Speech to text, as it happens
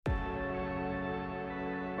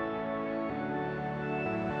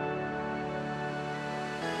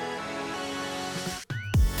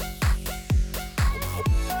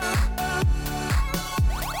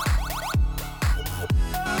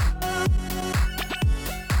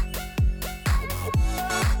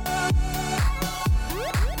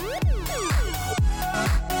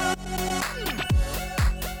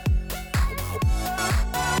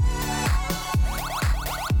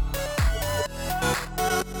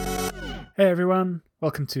Hey everyone,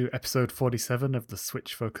 welcome to episode 47 of the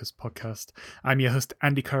Switch Focus podcast. I'm your host,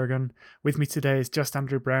 Andy Corrigan. With me today is just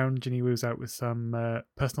Andrew Brown. Ginny Wu's out with some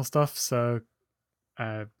personal stuff, so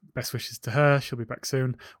best wishes to her. She'll be back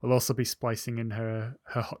soon. We'll also be splicing in her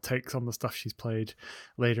hot takes on the stuff she's played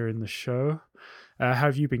later in the show. How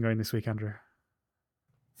have you been going this week, Andrew?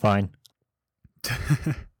 Fine.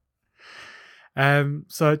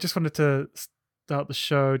 So I just wanted to start the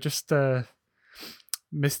show. Just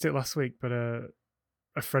missed it last week, but a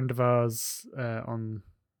friend of ours on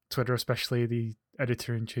Twitter, especially the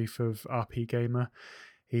editor-in-chief of RP Gamer,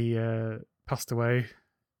 he passed away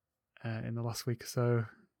in the last week or so.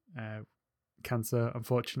 Cancer,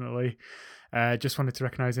 unfortunately. Just wanted to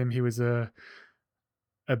recognize him. He was a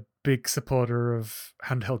big supporter of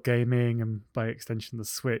handheld gaming and by extension the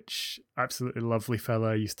Switch. Absolutely lovely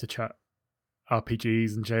fella. Used to chat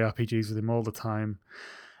RPGs and JRPGs with him all the time.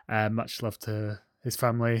 Much love to his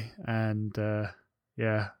family, and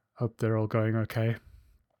hope they're all going okay.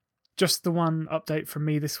 Just the one update from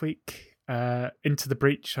me this week. Into the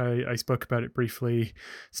Breach, I spoke about it briefly,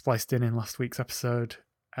 spliced in last week's episode.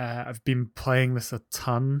 I've been playing this a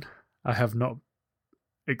ton. I have not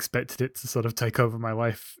expected it to sort of take over my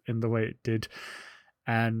life in the way it did,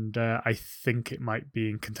 and I think it might be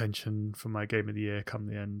in contention for my game of the year come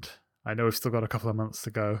the end. I know we've still got a couple of months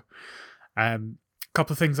to go.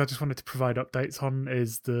 Couple of things I just wanted to provide updates on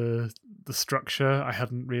is the structure. I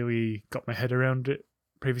hadn't really got my head around it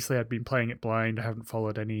previously. I'd been playing it blind. I haven't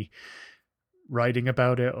followed any writing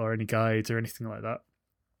about it or any guides or anything like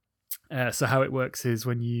that. So how it works is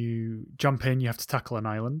when you jump in, you have to tackle an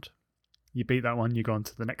island. You beat that one, you go on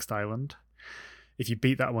to the next island. If you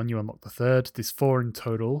beat that one, you unlock the third. There's 4 in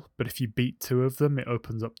total, but if you beat 2 of them, it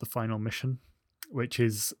opens up the final mission, which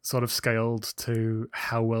is sort of scaled to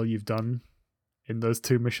how well you've done in those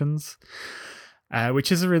 2 missions,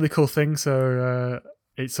 which is a really cool thing. So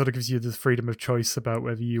it sort of gives you the freedom of choice about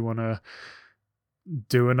whether you want to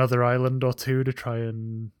do another island or 2 to try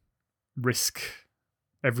and risk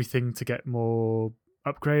everything to get more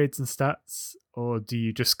upgrades and stats, or do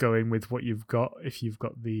you just go in with what you've got if you've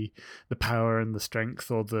got the power and the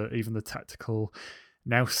strength or even the tactical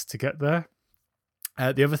nous to get there.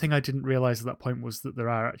 The other thing I didn't realize at that point was that there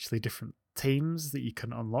are actually different teams that you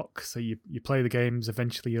can unlock. So you play the games,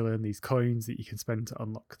 eventually you'll earn these coins that you can spend to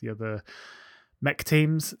unlock the other mech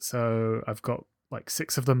teams. So I've got like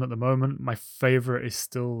 6 of them at the moment. My favorite is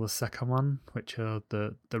still the second one, which are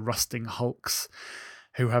the rusting hulks,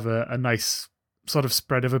 who have a nice sort of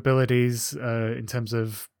spread of abilities in terms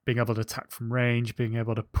of being able to attack from range, being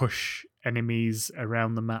able to push enemies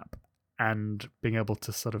around the map, and being able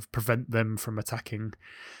to sort of prevent them from attacking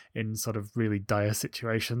in sort of really dire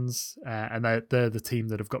situations. And they're the team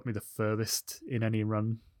that have got me the furthest in any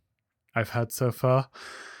run I've had so far.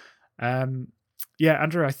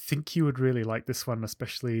 Andrew, I think you would really like this one,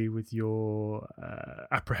 especially with your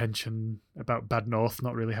apprehension about Bad North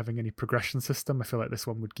not really having any progression system. I feel like this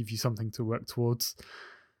one would give you something to work towards.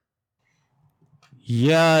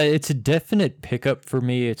 Yeah, it's a definite pickup for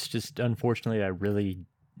me. It's just, unfortunately,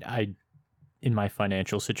 I in my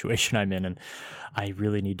financial situation I'm in, and I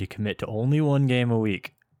really need to commit to only 1 game a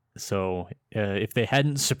week. So if they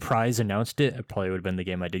hadn't surprise announced it, it probably would have been the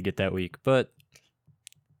game I did get that week. But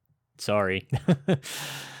sorry,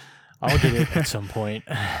 I'll get it at some point.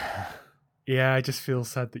 Yeah, I just feel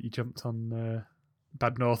sad that you jumped on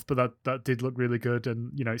Bad North, but that did look really good,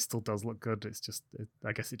 and it still does look good. It's just,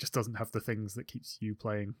 I guess it just doesn't have the things that keeps you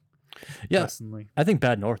playing. Yeah, personally. I think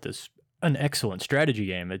Bad North is an excellent strategy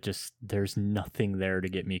game. It just, there's nothing there to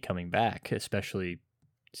get me coming back, especially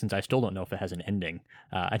since I still don't know if it has an ending.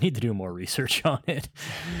 I need to do more research on it.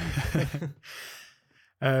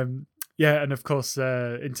 Yeah, and of course,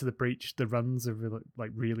 Into the Breach, the runs are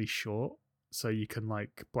really short, so you can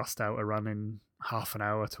blast out a run in half an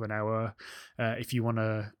hour to an hour. If you want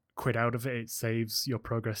to quit out of it, it saves your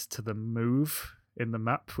progress to the move in the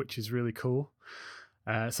map, which is really cool.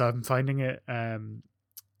 So I'm finding it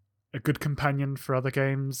a good companion for other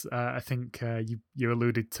games. I think you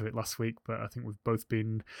alluded to it last week, but I think we've both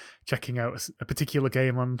been checking out a particular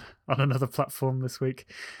game on another platform this week,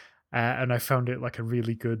 and I found it like a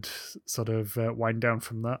really good sort of wind down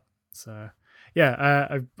from that. So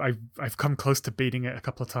yeah, I've come close to beating it a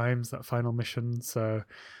couple of times, that final mission. So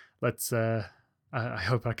let's. I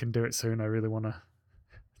hope I can do it soon. I really want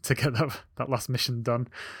to get that last mission done.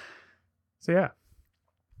 So yeah.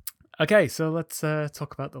 Okay, so let's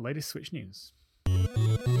talk about the latest Switch news.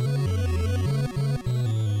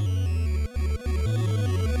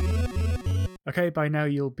 Okay, by now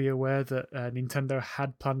you'll be aware that Nintendo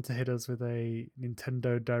had planned to hit us with a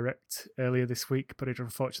Nintendo Direct earlier this week, but it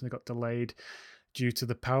unfortunately got delayed due to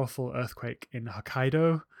the powerful earthquake in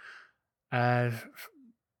Hokkaido.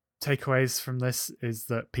 Takeaways from this is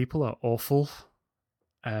that people are awful.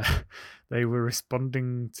 They were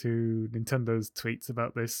responding to Nintendo's tweets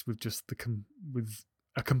about this with just with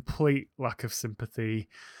a complete lack of sympathy,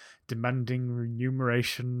 demanding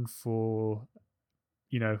remuneration for,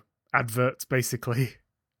 adverts basically,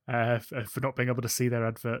 for not being able to see their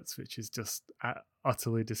adverts, which is just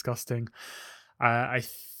utterly disgusting. I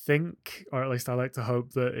think, or at least I like to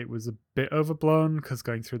hope, that it was a bit overblown, because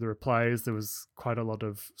going through the replies, there was quite a lot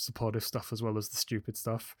of supportive stuff as well as the stupid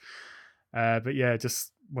stuff. But yeah,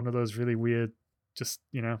 just one of those really weird, just,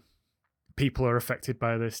 people are affected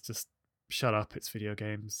by this. Just shut up. It's video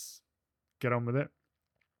games. Get on with it.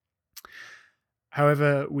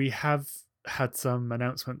 However, we have had some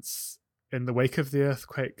announcements in the wake of the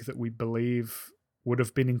earthquake that we believe would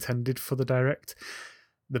have been intended for the Direct.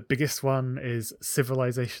 The biggest one is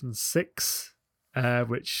Civilization 6,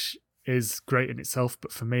 which is great in itself,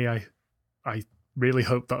 but for me, I really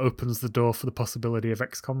hope that opens the door for the possibility of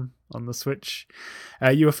XCOM on the Switch.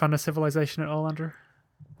 Are you a fan of Civilization at all, Andrew?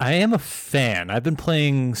 I am a fan. I've been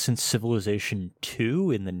playing since Civilization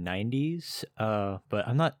 2 in the 90s, but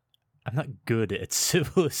I'm not good at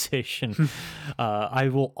Civilization. I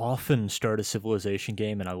will often start a Civilization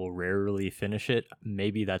game and I will rarely finish it.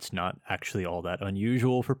 Maybe that's not actually all that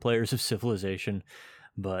unusual for players of Civilization,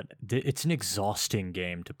 but it's an exhausting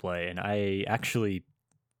game to play. And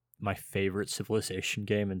my favorite Civilization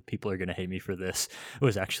game, and people are going to hate me for this,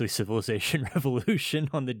 was actually Civilization Revolution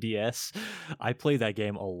on the DS. I played that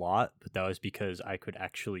game a lot, but that was because I could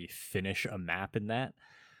actually finish a map in that.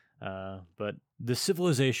 But the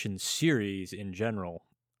Civilization series in general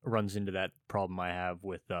runs into that problem I have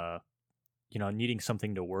with, needing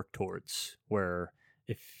something to work towards, where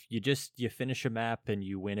if you finish a map and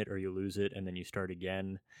you win it or you lose it and then you start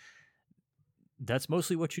again, that's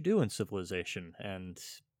mostly what you do in Civilization, and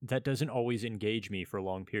that doesn't always engage me for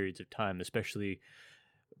long periods of time, especially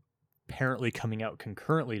apparently coming out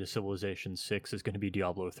concurrently to Civilization 6 is going to be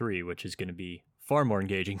Diablo 3, which is going to be far more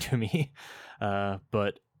engaging to me.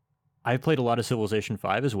 But I've played a lot of Civilization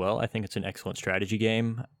 5 as well. I think it's an excellent strategy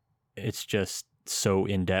game. It's just so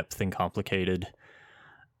in-depth and complicated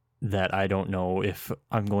that I don't know if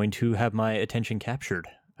I'm going to have my attention captured.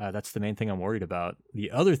 That's the main thing I'm worried about. The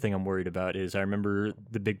other thing I'm worried about is I remember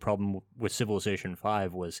the big problem with Civilization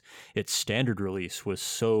 5 was its standard release was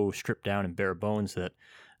so stripped down and bare bones that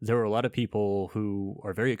there were a lot of people who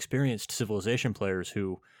are very experienced Civilization players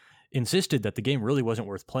who insisted that the game really wasn't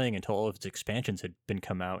worth playing until all of its expansions had been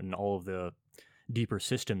come out and all of the deeper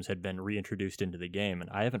systems had been reintroduced into the game. And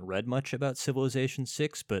I haven't read much about Civilization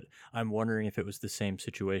 6, but I'm wondering if it was the same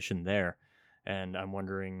situation there. And I'm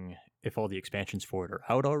wondering if all the expansions for it are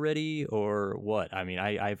out already or what. I mean,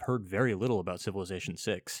 I've heard very little about Civilization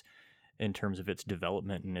 6 in terms of its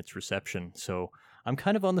development and its reception. So I'm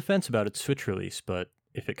kind of on the fence about its Switch release, but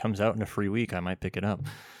if it comes out in a free week, I might pick it up.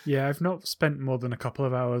 Yeah, I've not spent more than a couple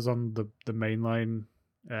of hours on the mainline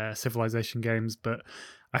Civilization games, but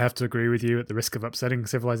I have to agree with you, at the risk of upsetting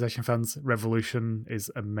Civilization fans, Revolution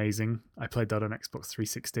is amazing. I played that on Xbox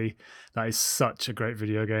 360. That is such a great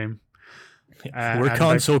video game. We're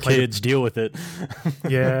console kids, deal with it.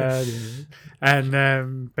 Yeah.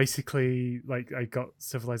 And basically, like, I got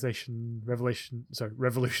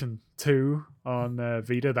Revolution 2 on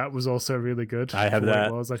Vita. That was also really good. I have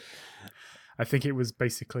that. I think it was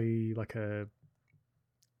basically like a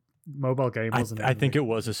mobile game, wasn't it? I think it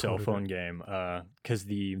was a cell phone game, because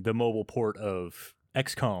the mobile port of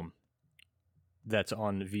XCOM that's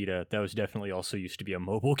on Vita, that was definitely also used to be a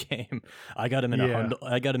mobile game. I got him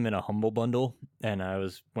in a Humble Bundle, and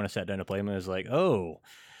when I sat down to play him, I was like, oh,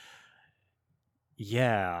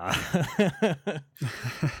 yeah.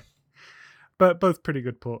 But both pretty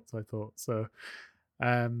good ports, I thought. So,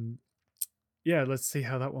 yeah, let's see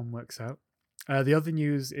how that one works out. The other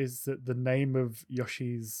news is that the name of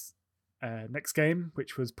Yoshi's next game,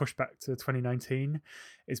 which was pushed back to 2019,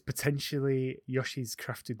 is potentially Yoshi's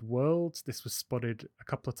Crafted World. This was spotted a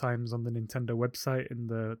couple of times on the Nintendo website in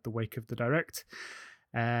the wake of the Direct.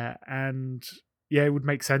 And yeah, it would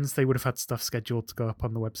make sense. They would have had stuff scheduled to go up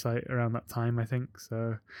on the website around that time, I think.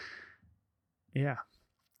 So, yeah.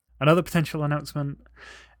 Another potential announcement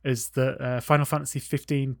is that Final Fantasy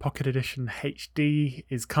 15 Pocket Edition HD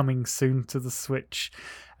is coming soon to the Switch.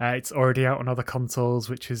 It's already out on other consoles,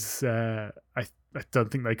 which is... I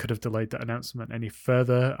don't think they could have delayed that announcement any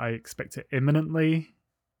further. I expect it imminently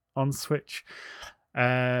on Switch.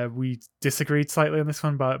 We disagreed slightly on this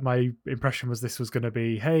one, but my impression was this was going to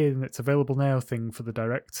be, hey, and it's available now thing for the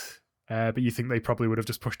Direct. But you think they probably would have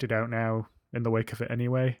just pushed it out now in the wake of it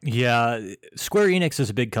anyway? Yeah, Square Enix is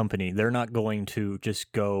a big company. They're not going to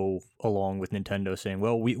just go along with Nintendo saying,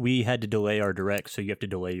 well, we had to delay our Direct, so you have to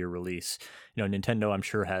delay your release. Nintendo, I'm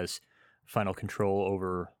sure, has final control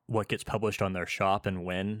over what gets published on their shop and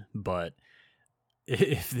when, but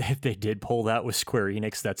if they did pull that with Square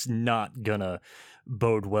Enix, that's not gonna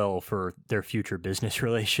bode well for their future business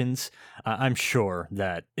relations. I'm sure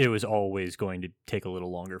that it was always going to take a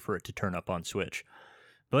little longer for it to turn up on Switch.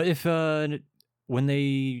 But if when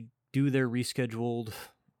they do their rescheduled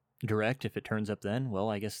Direct, if it turns up then, well,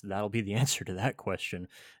 I guess that'll be the answer to that question.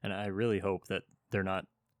 And I really hope that they're not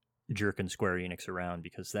jerking Square Enix around,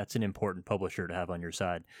 because that's an important publisher to have on your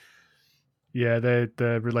side. Yeah,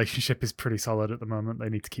 the relationship is pretty solid at the moment. They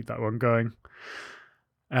need to keep that one going.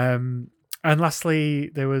 And lastly,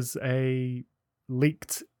 there was a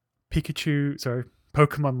leaked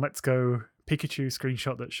Pokemon Let's Go Pikachu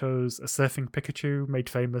screenshot that shows a surfing Pikachu made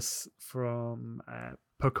famous from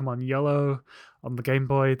Pokemon Yellow on the Game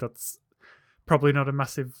Boy. That's probably not a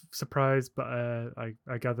massive surprise, but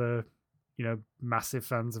I gather, massive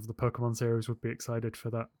fans of the Pokemon series would be excited for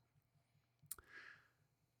that.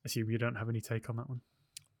 Assume you don't have any take on that one.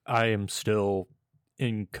 I am still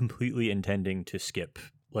completely intending to skip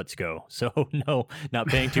Let's Go, so no, not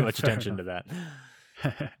paying too much attention to that.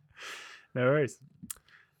 No worries.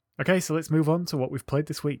 Okay, so let's move on to what we've played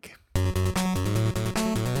this week.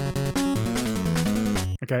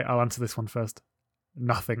 Okay, I'll answer this one first.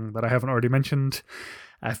 Nothing that I haven't already mentioned.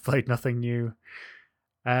 I've played nothing new.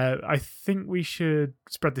 I think we should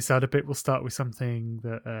spread this out a bit. We'll start with something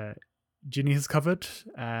that Ginny has covered.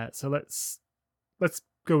 So let's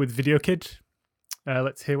go with Video Kid.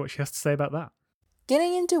 Let's hear what she has to say about that.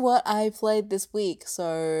 Getting into what I played this week.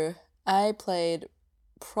 So I played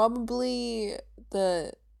probably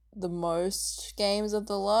the most games of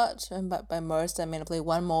the lot, and by most I mean I played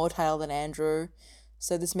one more title than Andrew.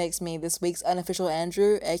 So this makes me this week's unofficial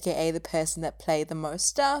Andrew, aka the person that played the most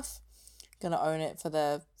stuff. Gonna own it for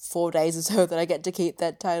the 4 days or so that I get to keep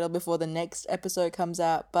that title before the next episode comes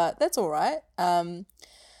out, but that's alright.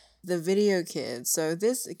 The Video Kid. So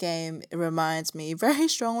this game reminds me very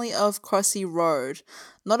strongly of Crossy Road.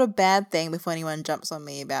 Not a bad thing before anyone jumps on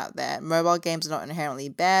me about that. Mobile games are not inherently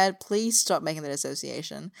bad. Please stop making that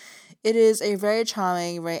association. It is a very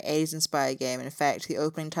charming, very 80s inspired game. In fact, the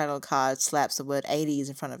opening title card slaps the word 80s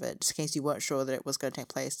in front of it, just in case you weren't sure that it was going to take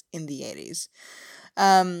place in the 80s.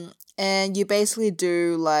 And you basically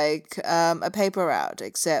do like a paper route,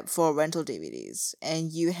 except for rental DVDs,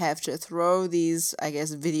 and you have to throw these, I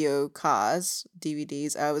guess, video cards,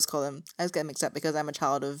 DVDs. I always get mixed up because I'm a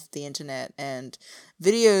child of the internet, and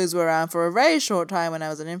videos were around for a very short time when I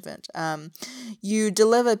was an infant. You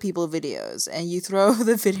deliver people videos, and you throw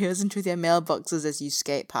the videos into their mailboxes as you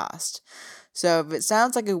skate past. So if it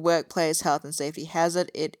sounds like a workplace health and safety hazard,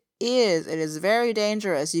 it is very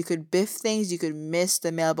dangerous. You could biff things, you could miss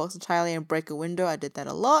the mailbox entirely and break a window. I did that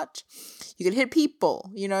a lot. You could hit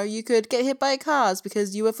people, you could get hit by cars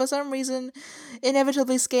because you were for some reason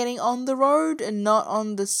inevitably skating on the road and not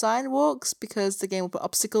on the sidewalks, because the game will put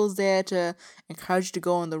obstacles there to encourage you to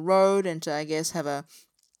go on the road and to, I guess, have a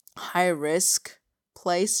high risk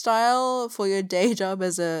play style for your day job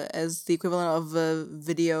as the equivalent of a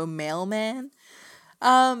video mailman.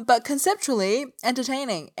 But conceptually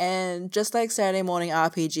entertaining, and just like Saturday Morning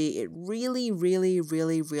RPG, it really, really,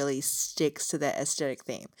 really, really sticks to that aesthetic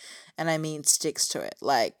theme. And I mean sticks to it.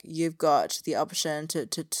 Like, you've got the option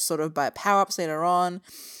to sort of buy power-ups later on.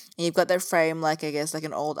 And you've got that frame, like, I guess, like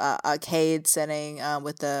an old arcade setting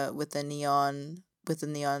with the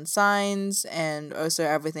neon signs, and also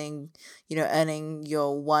everything, earning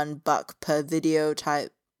your $1 per video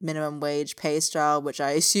type minimum wage pay style, which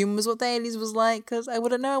I assume was what the 80s was like, because I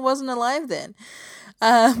wouldn't know, I wasn't alive then.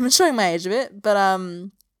 I'm showing my age a bit, but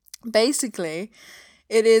basically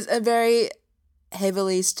it is a very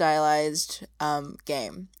heavily stylized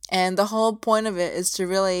game, and the whole point of it is to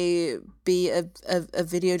really be a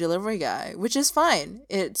video delivery guy, which is fine.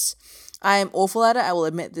 I am awful at it. I will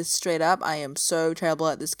admit this straight up. I am so terrible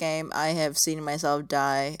at this game. I have seen myself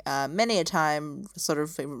die many a time, sort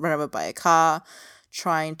of run over by a car,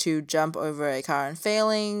 trying to jump over a car and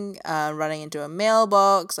failing, running into a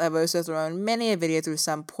mailbox. I've also thrown many a video through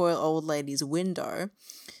some poor old lady's window.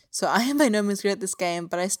 So I am by no means good at this game,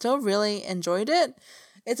 but I still really enjoyed it.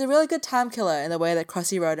 It's a really good time killer in the way that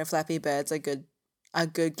Crossy Road and Flappy Birds are good are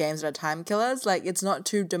good games that are time killers. Like, it's not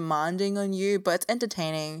too demanding on you, but it's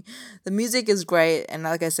entertaining. The music is great, and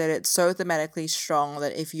like I said, it's so thematically strong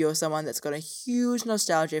that if you're someone that's got a huge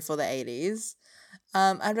nostalgia for the 80s,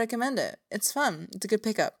 I'd recommend it. It's fun. It's a good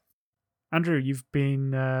pickup. Andrew, you've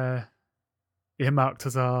been earmarked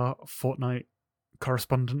as our Fortnite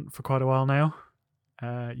correspondent for quite a while now.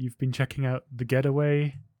 You've been checking out the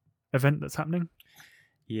Getaway event that's happening.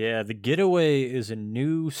 Yeah, the Getaway is a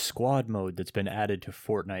new squad mode that's been added to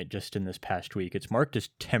Fortnite just in this past week. It's marked as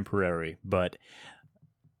temporary, but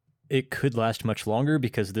it could last much longer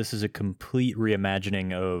because this is a complete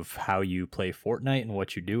reimagining of how you play Fortnite and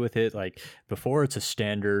what you do with it. Like, before, it's a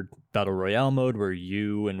standard Battle Royale mode where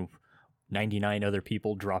you and 99 other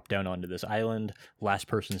people drop down onto this island. Last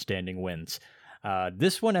person standing wins.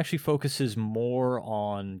 This one actually focuses more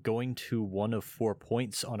on going to one of 4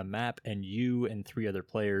 points on a map, and you and 3 other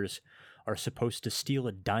players are supposed to steal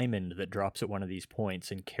a diamond that drops at one of these points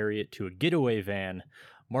and carry it to a getaway van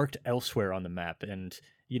marked elsewhere on the map. And,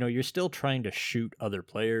 you know, you're still trying to shoot other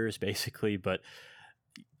players, basically, but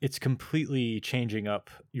it's completely changing up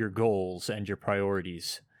your goals and your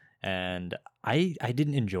priorities. And I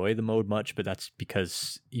didn't enjoy the mode much, but that's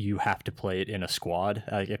because you have to play it in a squad.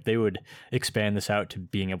 If they would expand this out to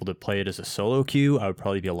being able to play it as a solo queue, I would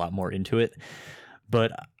probably be a lot more into it.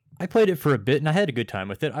 But I played it for a bit, and I had a good time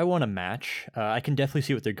with it. I won a match. I can definitely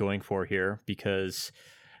see what they're going for here, because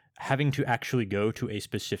having to actually go to a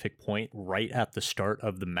specific point right at the start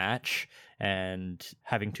of the match and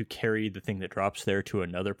having to carry the thing that drops there to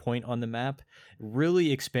another point on the map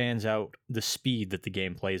really expands out the speed that the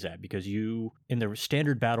game plays at, because you, in the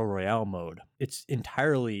standard Battle Royale mode, it's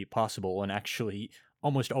entirely possible and actually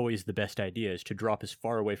almost always the best idea is to drop as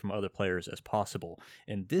far away from other players as possible.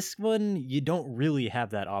 In this one, you don't really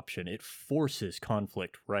have that option. It forces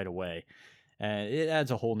conflict right away. And it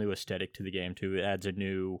adds a whole new aesthetic to the game, too. It adds a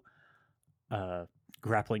new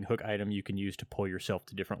grappling hook item you can use to pull yourself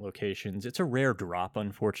to different locations. It's a rare drop,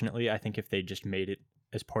 unfortunately. I think if they just made it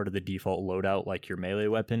as part of the default loadout like your melee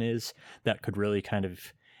weapon is, that could really kind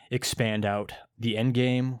of expand out the end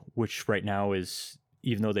game, which right now is,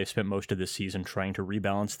 even though they've spent most of this season trying to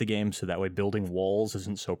rebalance the game so that way building walls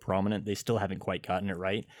isn't so prominent, they still haven't quite gotten it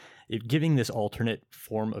right. Giving this alternate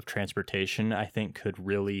form of transportation, I think, could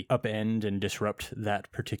really upend and disrupt that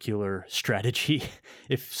particular strategy.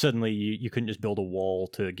 If suddenly you couldn't just build a wall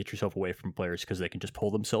to get yourself away from players because they can just pull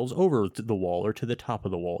themselves over to the wall or to the top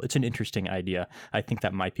of the wall. It's an interesting idea. I think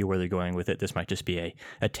that might be where they're going with it. This might just be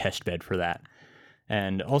a test bed for that.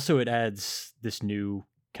 And also it adds this new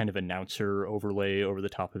kind of announcer overlay over the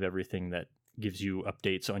top of everything that gives you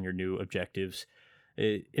updates on your new objectives.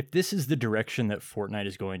 If this is the direction that Fortnite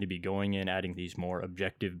is going to be going in, adding these more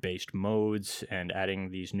objective-based modes and adding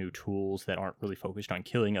these new tools that aren't really focused on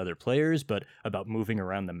killing other players, but about moving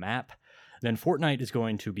around the map, then Fortnite is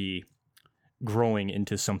going to be growing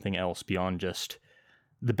into something else beyond just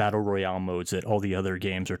the Battle Royale modes that all the other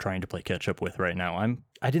games are trying to play catch-up with right now.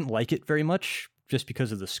 I didn't like it very much just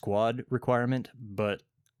because of the squad requirement, but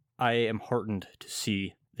I am heartened to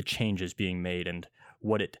see the changes being made and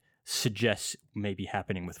what it suggests may be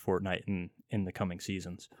happening with Fortnite in the coming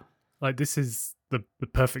seasons. Like, this is the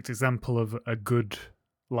perfect example of a good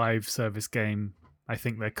live service game. I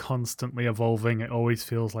think they're constantly evolving. It always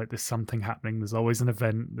feels like there's something happening. There's always an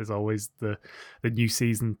event. There's always the new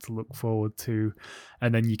season to look forward to.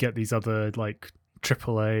 And then you get these other, like,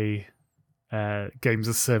 AAA games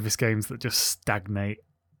as service games that just stagnate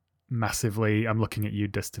massively. I'm looking at you,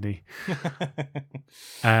 Destiny.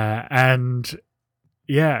 And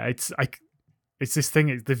yeah, it's this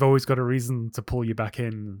thing. They've always got a reason to pull you back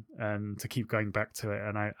in and to keep going back to it.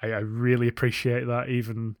 And I really appreciate that,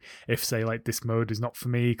 even if, say, like, this mode is not for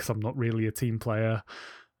me because I'm not really a team player.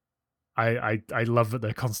 I love that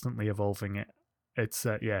they're constantly evolving it. It's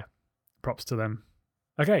yeah, props to them.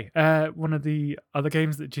 Okay, one of the other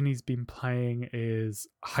games that Ginny's been playing is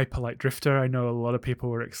Hyper Light Drifter. I know a lot of people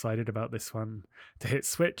were excited about this one to hit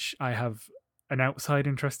Switch. I have an outside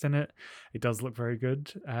interest in it. It does look very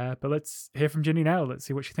good. But let's hear from Ginny now. Let's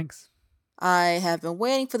see what she thinks. I have been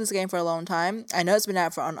waiting for this game for a long time. I know it's been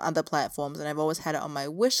out on other platforms, and I've always had it on my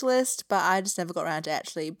wish list, but I just never got around to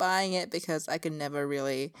actually buying it because I could never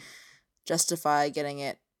really justify getting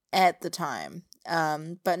it at the time.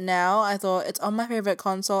 But now I thought it's on my favorite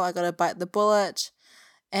console. I gotta bite the bullet,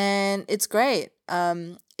 and it's great.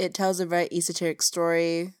 It tells a very esoteric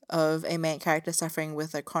story of a main character suffering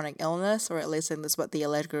with a chronic illness, or at least that's what the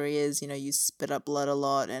allegory is. You know, you spit up blood a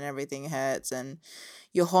lot and everything hurts, and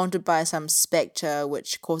you're haunted by some spectre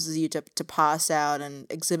which causes you to pass out and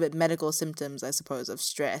exhibit medical symptoms, I suppose, of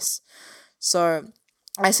stress. So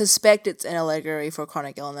I suspect it's an allegory for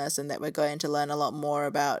chronic illness, and that we're going to learn a lot more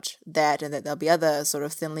about that, and that there'll be other sort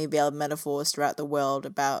of thinly veiled metaphors throughout the world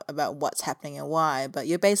about what's happening and why. But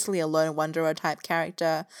you're basically a lone wanderer type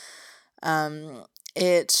character.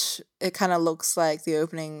 It kind of looks like the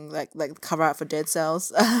opening, like the cover art for Dead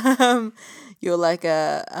Cells. You're like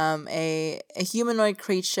a humanoid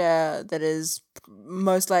creature that is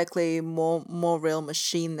most likely more real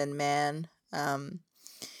machine than man.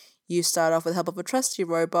 You start off with the help of a trusty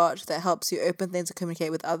robot that helps you open things and communicate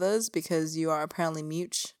with others because you are apparently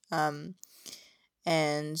mute. And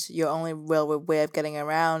your only real way of getting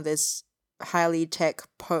around this high tech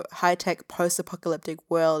post-apocalyptic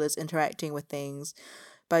world is interacting with things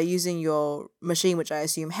by using your machine, which I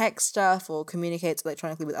assume hacks stuff or communicates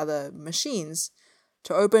electronically with other machines,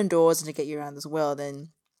 to open doors and to get you around this world. And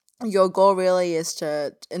your goal really is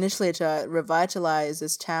initially to revitalize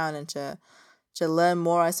this town and to learn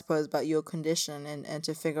more, I suppose, about your condition and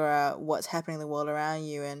to figure out what's happening in the world around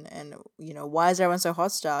you, and why is everyone so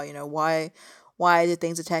hostile? Why did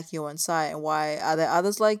things attack you on sight, and why are there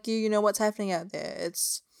others like you? What's happening out there?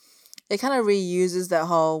 It kind of reuses that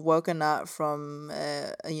whole woken up from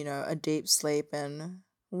a deep sleep and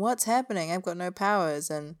what's happening? I've got no powers,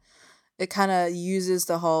 and it kind of uses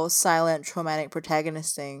the whole silent traumatized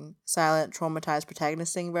protagonist thing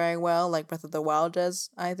very well, like Breath of the Wild does,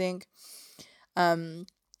 I think. But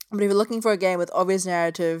if you're looking for a game with obvious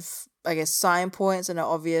narrative, I guess, sign points and an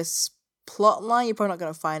obvious plot line, you're probably not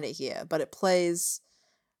going to find it here. But it plays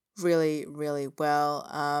really, really well.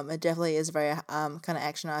 It definitely is very kind of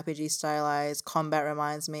action RPG stylized. Combat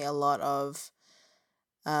reminds me a lot of,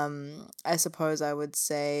 I suppose I would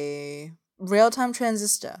say, real-time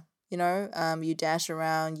Transistor. You dash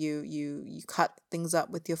around, you cut things up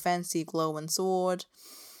with your fancy glowing sword.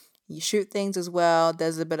 You shoot things as well.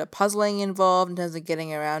 There's a bit of puzzling involved in terms of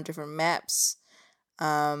getting around different maps.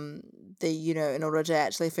 In order to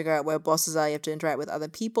actually figure out where bosses are, you have to interact with other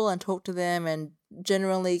people and talk to them, and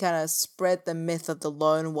generally kind of spread the myth of the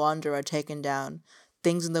lone wanderer taking down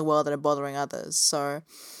things in the world that are bothering others. So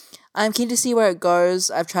I'm keen to see where it goes.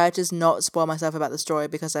 I've tried to not spoil myself about the story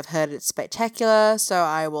because I've heard it's spectacular, so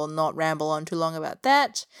I will not ramble on too long about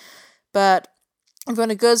that. But if you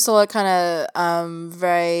want a good, solid, kind of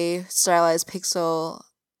very stylized pixel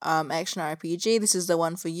action RPG, this is the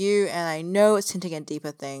one for you. And I know it's hinting at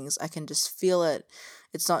deeper things. I can just feel it.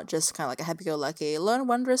 It's not just kind of like a happy-go-lucky lone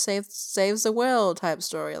wanderer saves the world type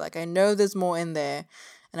story. Like, I know there's more in there,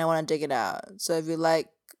 and I want to dig it out. So if you like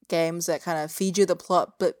games that kind of feed you the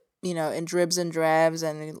plot, but in dribs and drabs,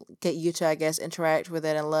 and get you to, I guess, interact with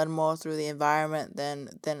it and learn more through the environment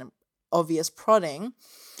than obvious prodding,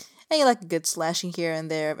 and you like a good slashing here and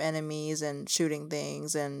there of enemies and shooting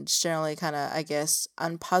things and generally kind of, I guess,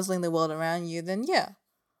 unpuzzling the world around you, then yeah,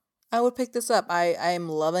 I would pick this up. I am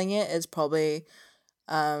loving it. It's probably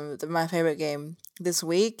my favorite game this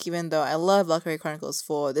week, even though I love Valkyria Chronicles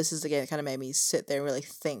 4. This is the game that kind of made me sit there and really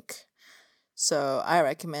think. So I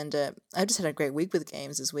recommend it. I've just had a great week with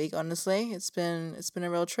games this week, honestly. It's been a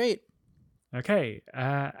real treat. Okay,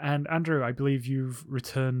 and Andrew, I believe you've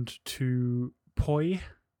returned to Poi,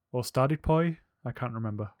 or started Poi? I can't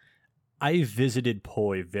remember. I visited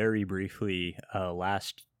Poi very briefly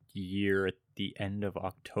last year at the end of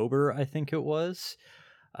October, I think it was.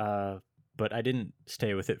 But I didn't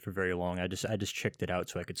stay with it for very long. I just checked it out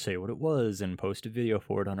so I could say what it was and post a video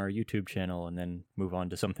for it on our YouTube channel and then move on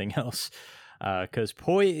to something else. Because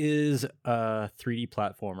Poi is a 3D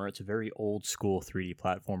platformer. It's a very old school 3D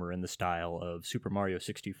platformer in the style of Super Mario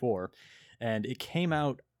 64. And it came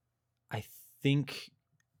out, I think,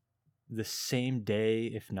 the same day,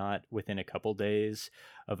 if not within a couple days,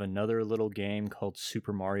 of another little game called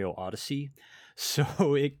Super Mario Odyssey.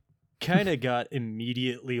 So it kind of got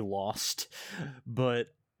immediately lost, but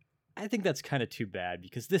I think that's kind of too bad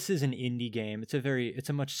because this is an indie game. It's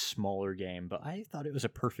a much smaller game, but I thought it was a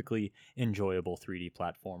perfectly enjoyable 3D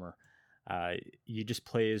platformer. You just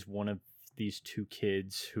play as one of these two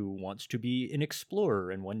kids who wants to be an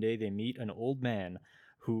explorer, and one day they meet an old man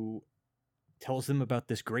who tells them about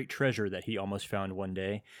this great treasure that he almost found one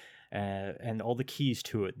day, and all the keys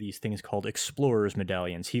to it, these things called explorer's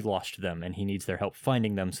medallions. He lost them, and he needs their help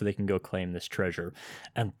finding them so they can go claim this treasure.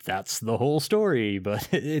 And that's the whole story, but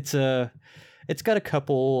it's got a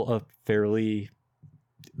couple of fairly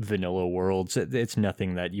vanilla worlds. It's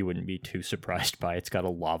nothing that you wouldn't be too surprised by. It's got a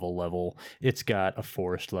lava level, it's got a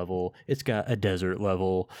forest level, it's got a desert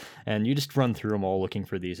level, and you just run through them all looking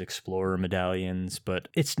for these explorer medallions. But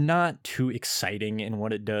it's not too exciting in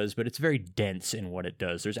what it does, but it's very dense in what it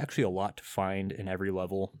does. There's actually a lot to find in every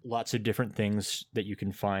level, lots of different things that you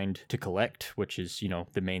can find to collect, which is,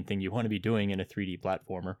 the main thing you want to be doing in a 3D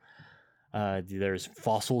platformer. There's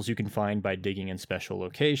fossils you can find by digging in special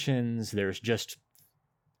locations. There's just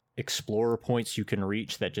explorer points you can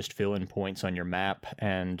reach that just fill in points on your map,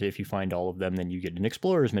 and if you find all of them, then you get an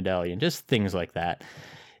explorer's medallion. Just things like that.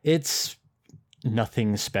 It's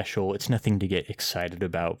nothing special, it's nothing to get excited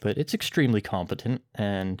about, but it's extremely competent,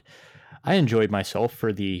 and I enjoyed myself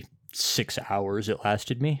for the 6 hours it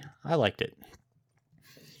lasted me. I liked it.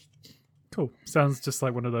 Cool. Sounds just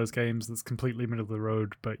like one of those games that's completely middle of the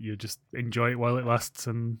road, but you just enjoy it while it lasts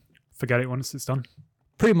and forget it once it's done.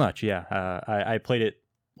 Pretty much, yeah. I played it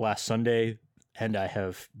last Sunday, and I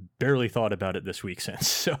have barely thought about it this week since.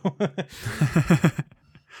 So,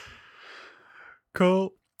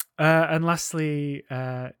 cool. And lastly,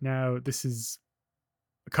 now this is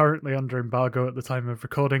currently under embargo at the time of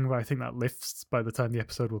recording, but I think that lifts by the time the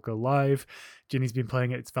episode will go live. Ginny's been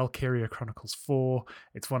playing it. It's Valkyria Chronicles 4.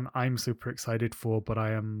 It's one I'm super excited for, but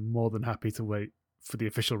I am more than happy to wait for the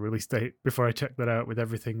official release date before I check that out with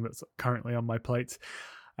everything that's currently on my plate.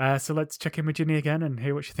 So let's check in with Ginny again and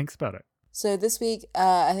hear what she thinks about it. So this week,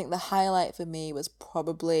 I think the highlight for me was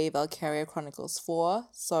probably Valkyria Chronicles 4.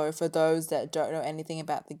 So for those that don't know anything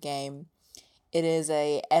about the game, it is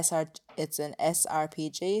an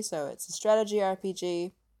SRPG, so it's a strategy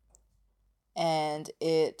RPG, and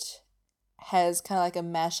it has kind of like a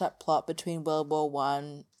mashup plot between World War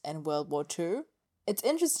One and World War Two. It's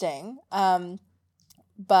interesting,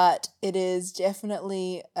 but it is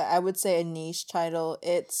definitely, I would say, a niche title.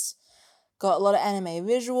 It's got a lot of anime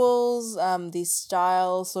visuals. The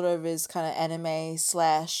style sort of is kind of anime /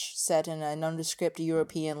 set in a nondescript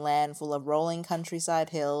European land full of rolling countryside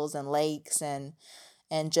hills and lakes and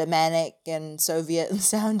Germanic and Soviet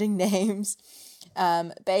sounding names.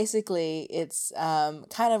 Basically, it's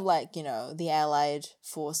kind of like, the Allied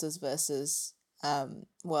forces versus,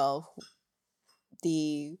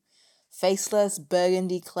 the faceless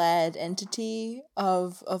burgundy-clad entity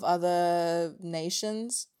of other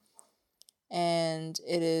nations. And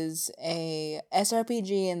it is a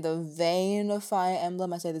SRPG in the vein of Fire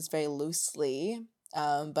Emblem. I say this very loosely,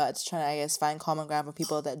 but it's trying to, I guess, find common ground for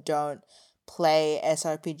people that don't play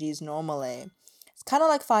SRPGs normally. It's kind of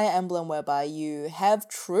like Fire Emblem, whereby you have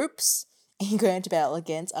troops and you go into battle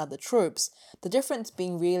against other troops. The difference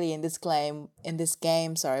being really in this game,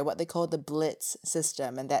 what they call the Blitz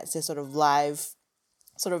system, and that's this sort of live,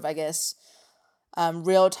 I guess,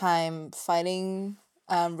 real-time fighting,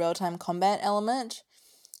 real-time combat element.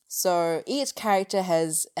 So each character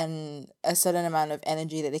has a certain amount of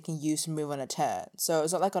energy that they can use to move on a turn. So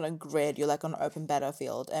it's not like on a grid, you're like on an open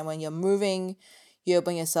battlefield. And when you're moving, you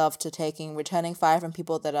open yourself to returning fire from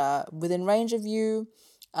people that are within range of you,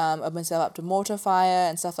 open yourself up to mortar fire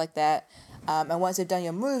and stuff like that. And once you've done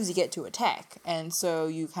your moves, you get to attack. And so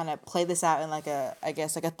you kind of play this out in like a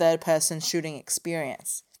third-person shooting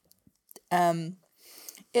experience.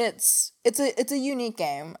 It's a unique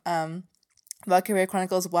game. Valkyria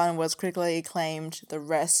Chronicles 1 was critically acclaimed. The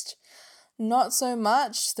rest, not so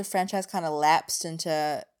much. The franchise kind of lapsed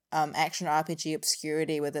into action RPG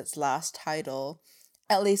obscurity with its last title,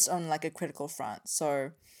 at least on like a critical front.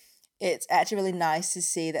 So it's actually really nice to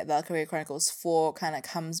see that Valkyria Chronicles 4 kind of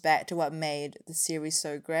comes back to what made the series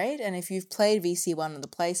so great. And if you've played VC1 on the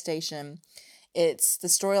PlayStation, it's the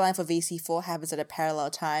storyline for VC4 happens at a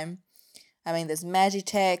parallel time. I mean, there's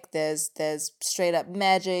Magitech, there's straight up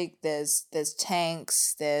magic, there's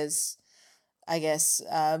tanks, there's, I guess,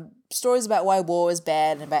 stories about why war is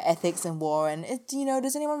bad and about ethics in war. And,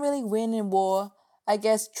 does anyone really win in war? I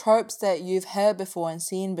guess tropes that you've heard before and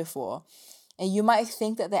seen before. And you might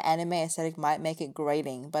think that the anime aesthetic might make it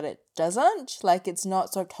grating, but it doesn't. Like, it's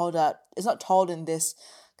not told in this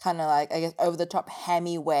kind of like, I guess, over-the-top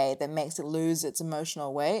hammy way that makes it lose its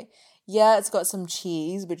emotional weight. Yeah, it's got some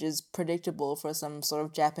cheese, which is predictable for some sort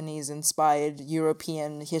of Japanese-inspired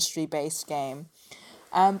European history-based game.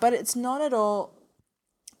 But it's not at all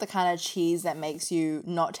the kind of cheese that makes you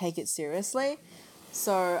not take it seriously.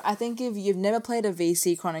 So I think if you've never played a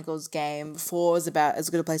VC Chronicles game, 4 is about as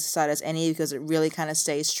good a place to start as any because it really kind of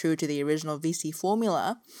stays true to the original VC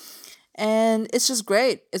formula. And it's just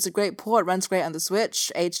great. It's a great port. It runs great on the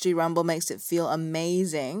Switch. HD Rumble makes it feel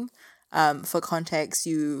amazing. For context,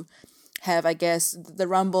 you have, I guess, the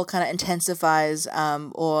rumble kind of intensifies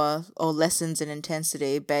or lessens in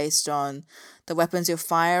intensity based on the weapons you're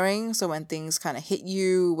firing. So when things kind of hit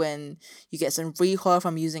you, when you get some recoil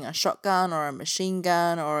from using a shotgun or a machine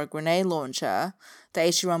gun or a grenade launcher, the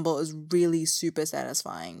HE rumble is really super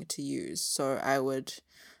satisfying to use. So I would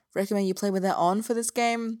recommend you play with that on for this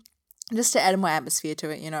game, just to add more atmosphere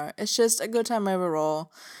to it. It's just a good time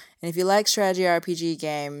overall. And if you like strategy RPG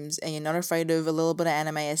games and you're not afraid of a little bit of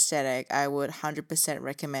anime aesthetic, I would 100%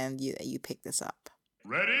 recommend that you pick this up.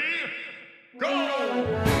 Ready? Go!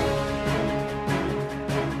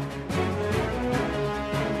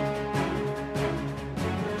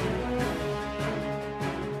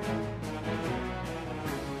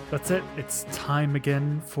 That's it. It's time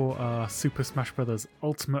again for our Super Smash Bros.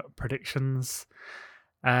 Ultimate predictions.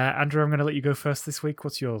 Andrew, I'm going to let you go first this week.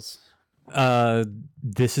 What's yours?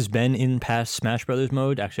 This has been in past Smash Brothers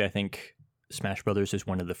mode. Actually, I think Smash Brothers is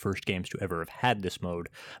one of the first games to ever have had this mode,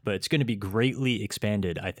 but it's going to be greatly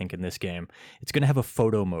expanded, I think, in this game. It's going to have a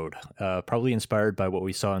photo mode, probably inspired by what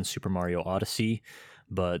we saw in Super Mario Odyssey,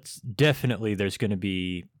 but definitely there's going to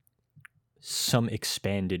be some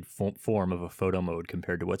expanded form of a photo mode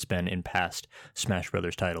compared to what's been in past Smash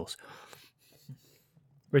Brothers titles.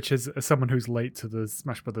 Which is, as someone who's late to the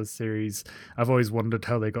Smash Brothers series, I've always wondered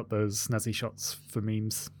how they got those snazzy shots for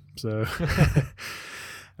memes. So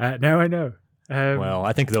now I know. Well,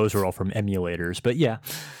 I think those are all from emulators, but yeah.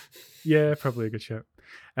 Yeah, probably a good shout.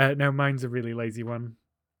 Now, mine's a really lazy one.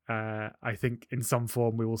 I think in some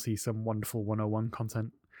form we will see some wonderful 101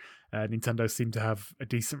 content. Nintendo seem to have a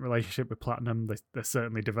decent relationship with Platinum. They're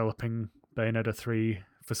certainly developing Bayonetta 3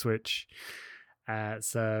 for Switch.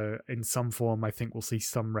 So in some form, I think we'll see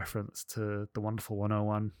some reference to the wonderful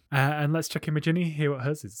 101. And let's check in with Ginny, hear what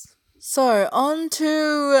hers is. So, on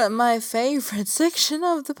to my favourite section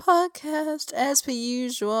of the podcast. As per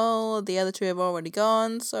usual, the other two have already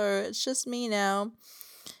gone, so it's just me now.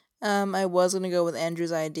 I was going to go with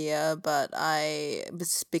Andrew's idea, but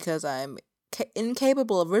because I'm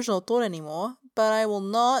incapable of original thought anymore, but I will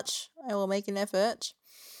not. I will make an effort.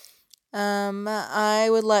 I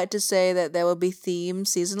would like to say that there will be themed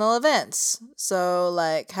seasonal events. So,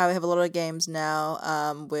 like how we have a lot of games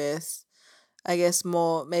now, with, I guess,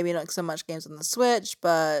 more, maybe not so much games on the Switch,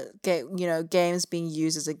 but games being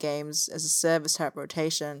used as a service type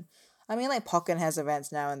rotation. I mean, like Pokken has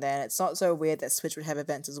events now and then. It's not so weird that Switch would have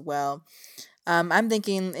events as well. I'm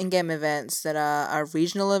thinking in-game events that are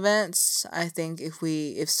regional events. I think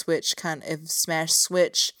if Smash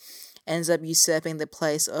Switch ends up usurping the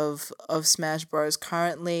place of Smash Bros.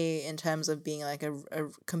 Currently in terms of being like a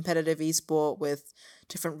competitive esport with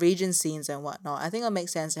different region scenes and whatnot, I think it'll make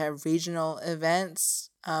sense to have regional events.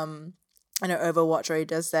 I know Overwatch already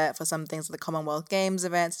does that for some things like the Commonwealth Games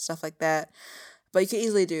events and stuff like that. But you could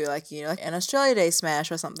easily do like an Australia Day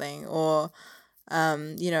Smash or something, or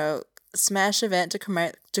Smash event to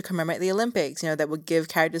commemorate the Olympics, that would give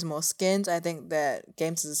characters more skins. I think that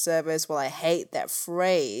games as a service, while I hate that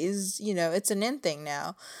phrase, it's an in thing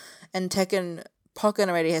now. And Pokken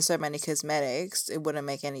already has so many cosmetics, it wouldn't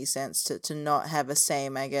make any sense to not have the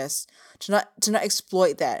same, I guess, to not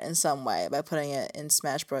exploit that in some way by putting it in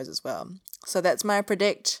Smash Bros. As well. So that's my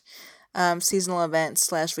predict seasonal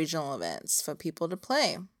events / regional events for people to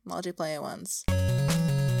play, multiplayer ones.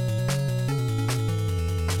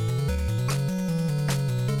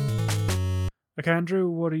 Okay, Andrew,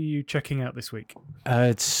 what are you checking out this week?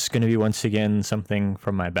 It's going to be once again something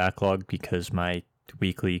from my backlog because my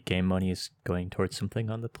weekly game money is going towards something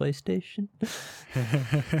on the PlayStation.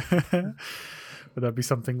 Would that be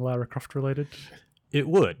something Lara Croft related? It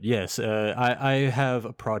would, yes. I have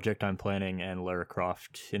a project I'm planning, and Lara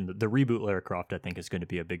Croft, in the reboot Lara Croft, I think is going to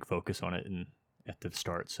be a big focus on it at the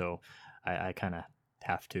start. So I kind of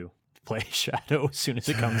have to play Shadow as soon as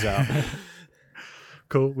it comes out.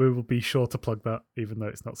 Cool. We will be sure to plug that, even though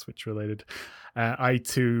it's not Switch related. I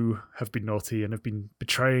too have been naughty and have been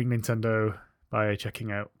betraying Nintendo by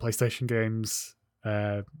checking out PlayStation games.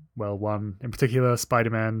 One in particular,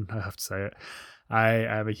 Spider-Man. I have to say it. I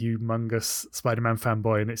am a humongous Spider-Man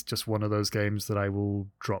fanboy, and it's just one of those games that I will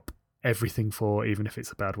drop everything for, even if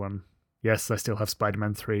it's a bad one. Yes, I still have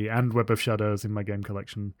Spider-Man 3 and Web of Shadows in my game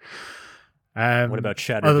collection. What about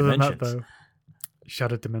Shattered other Dimensions? Than that, though,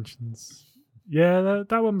 Shattered Dimensions. Yeah,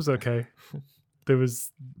 that one was okay. There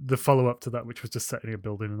was the follow-up to that, which was just setting a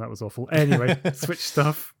building, and that was awful. Anyway, Switch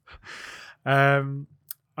stuff. I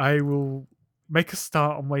will make a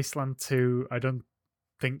start on Wasteland 2. I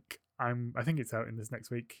think it's out in this next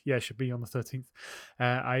week. Yeah, it should be on the 13th.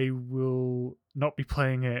 I will not be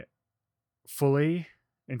playing it fully.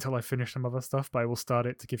 until I finish some other stuff, but I will start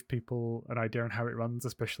it to give people an idea on how it runs,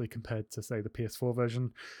 especially compared to, say, the PS4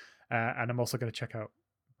 version. And I'm also going to check out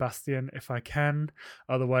Bastion if I can.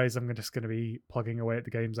 Otherwise, I'm just going to be plugging away at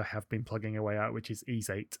the games I have been plugging away at, which is Ys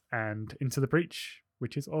 8 and Into the Breach,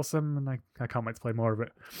 which is awesome, and I can't wait to play more of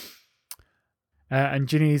it. And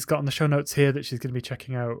Ginny's got on the show notes here that she's going to be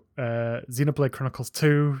checking out Xenoblade Chronicles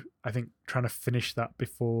 2. I think trying to finish that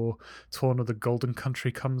before Torn of the Golden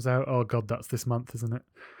Country comes out. Oh god, that's this month, isn't it?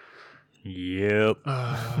 Yep.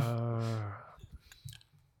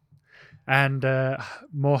 And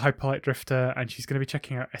more Hyperlight Drifter, and she's going to be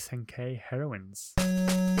checking out SNK Heroines.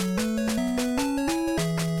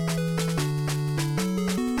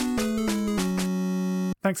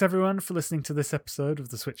 Thanks everyone for listening to this episode of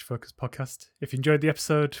the Switch Focus podcast. If you enjoyed the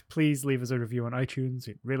episode, please leave us a review on iTunes.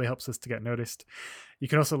 It really helps us to get noticed. You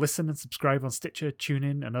can also listen and subscribe on Stitcher,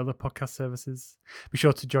 TuneIn, and other podcast services. Be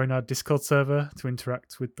sure to join our Discord server to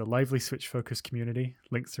interact with the lively Switch Focus community.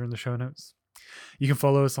 Links are in the show notes. You can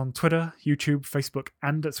follow us on Twitter, YouTube, Facebook,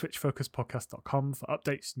 and at switchfocuspodcast.com for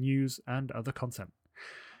updates, news, and other content.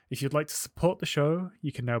 If you'd like to support the show,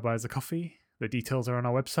 you can now buy us a coffee. The details are on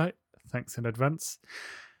our website. Thanks in advance.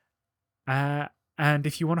 And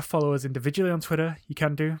if you want to follow us individually on Twitter, you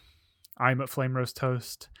can do. I'm at Flame Roast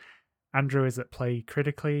Toast. Andrew is at Play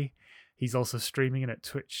Critically. He's also streaming it at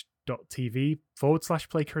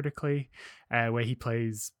twitch.tv/playcritically, where he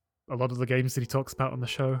plays a lot of the games that he talks about on the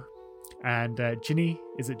show. And Ginny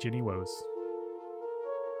is at Ginny Woes.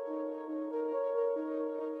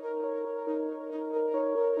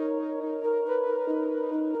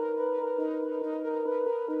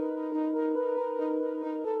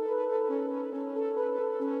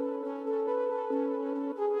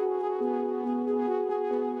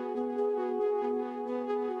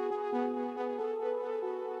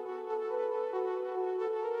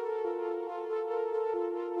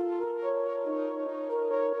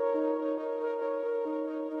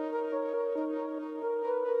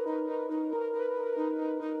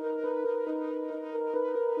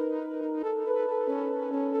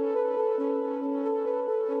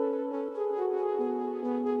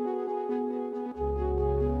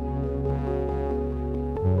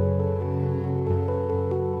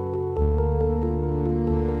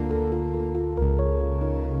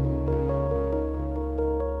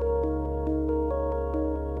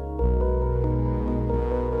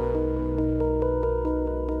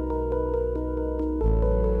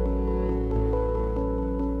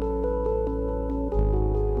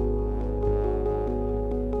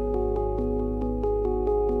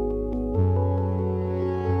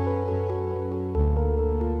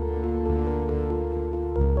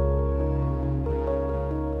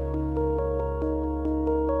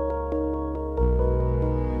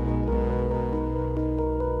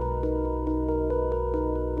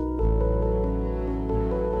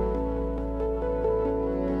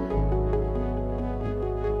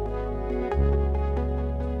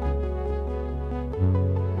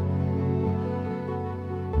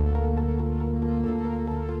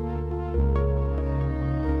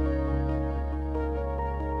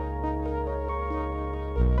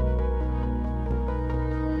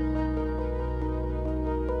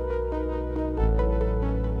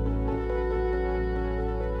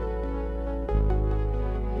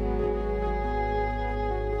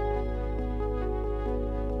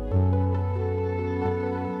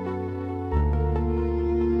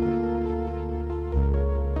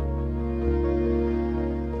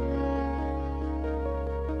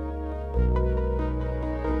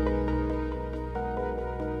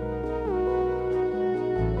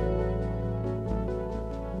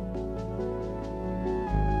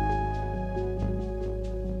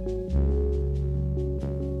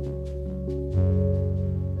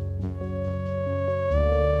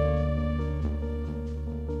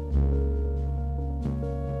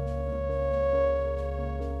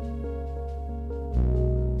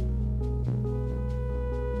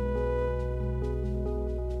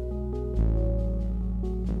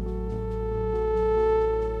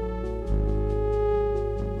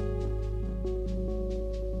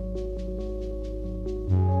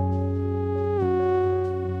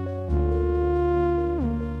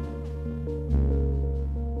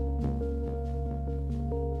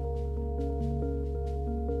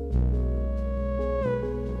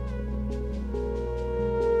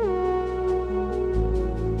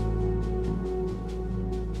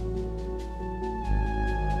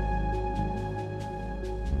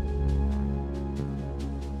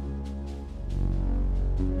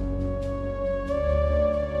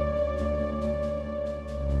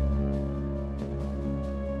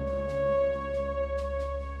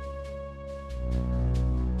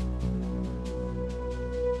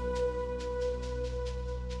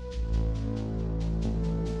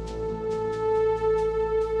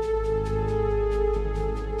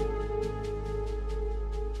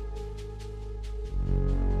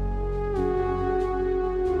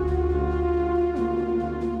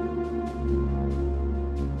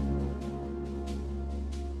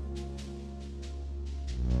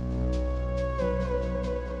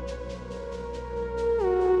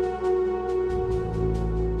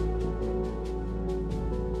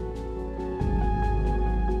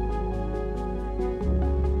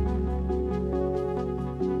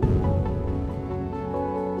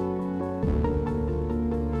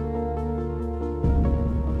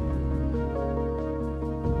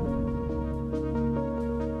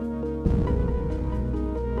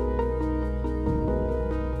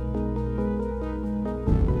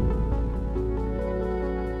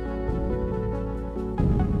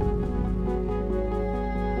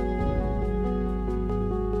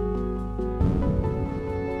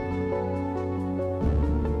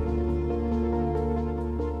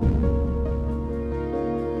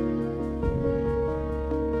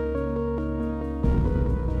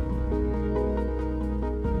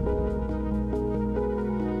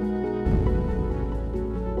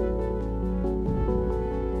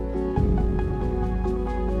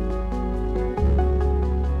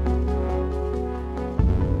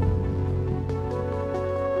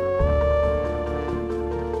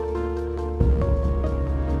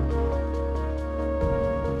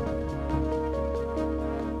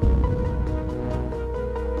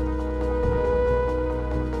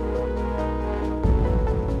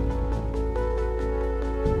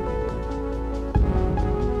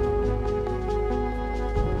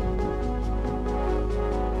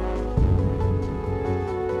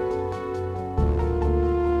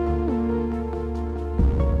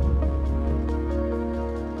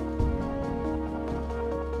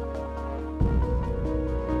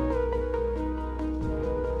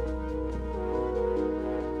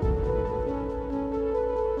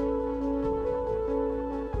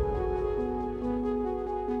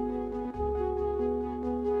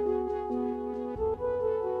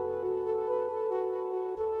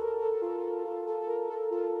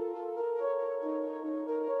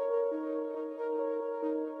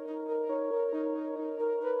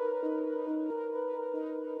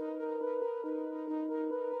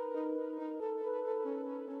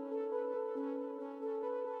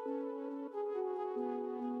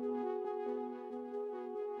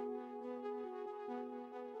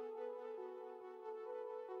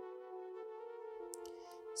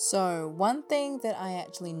 So, one thing that I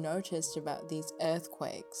actually noticed about these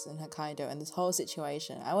earthquakes in Hokkaido and this whole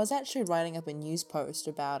situation, I was actually writing up a news post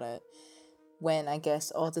about it when I guess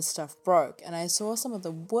all this stuff broke, and I saw some of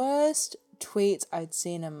the worst tweets I'd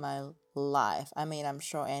seen in my life. I mean, I'm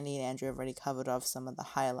sure Andy and Andrew have already covered off some of the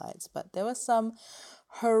highlights, but there were some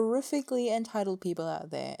horrifically entitled people out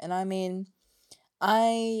there, and I mean,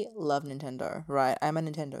 I love Nintendo, right? I'm a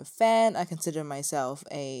Nintendo fan. I consider myself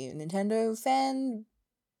a Nintendo fan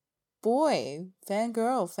boy, fan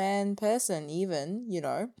girl, fan person, even,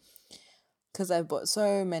 because I've bought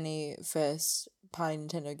so many first party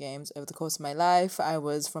Nintendo games over the course of my life. I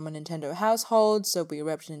was from a Nintendo household, so we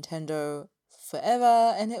repped Nintendo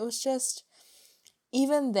forever, and it was just,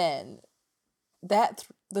 even then,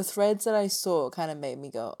 the threads that I saw kind of made me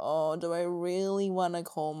go, oh, do I really want to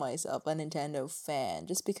call myself a Nintendo fan?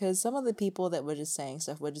 Just because some of the people that were just saying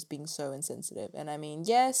stuff were just being so insensitive. And I mean,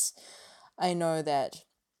 yes, I know that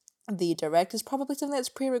the direct is probably something that's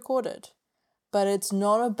pre-recorded, but it's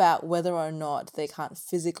not about whether or not they can't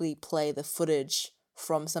physically play the footage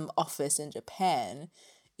from some office in Japan.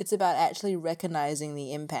 It's about actually recognizing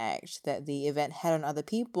the impact that the event had on other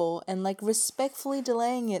people and respectfully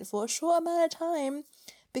delaying it for a short amount of time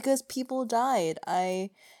because people died.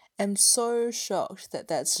 I am so shocked that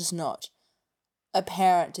that's just not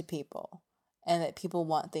apparent to people, and that people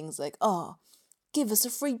want things like, oh, give us a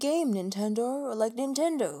free game, Nintendo. Or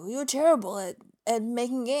Nintendo, you're terrible at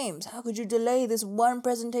making games. How could you delay this one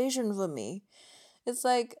presentation for me? It's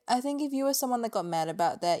I think if you were someone that got mad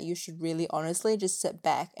about that, you should really honestly just sit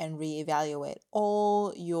back and reevaluate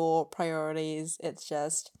all your priorities. It's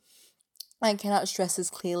just, I cannot stress this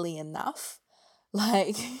clearly enough.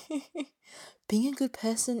 Being a good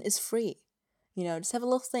person is free. Just have a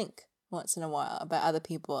little think once in a while about other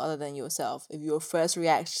people other than yourself. If your first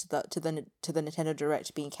reaction to the Nintendo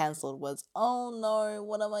Direct being cancelled was, oh no,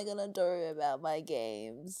 what am I gonna do about my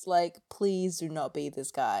games? Please do not be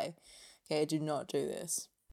this guy. Okay, do not do this.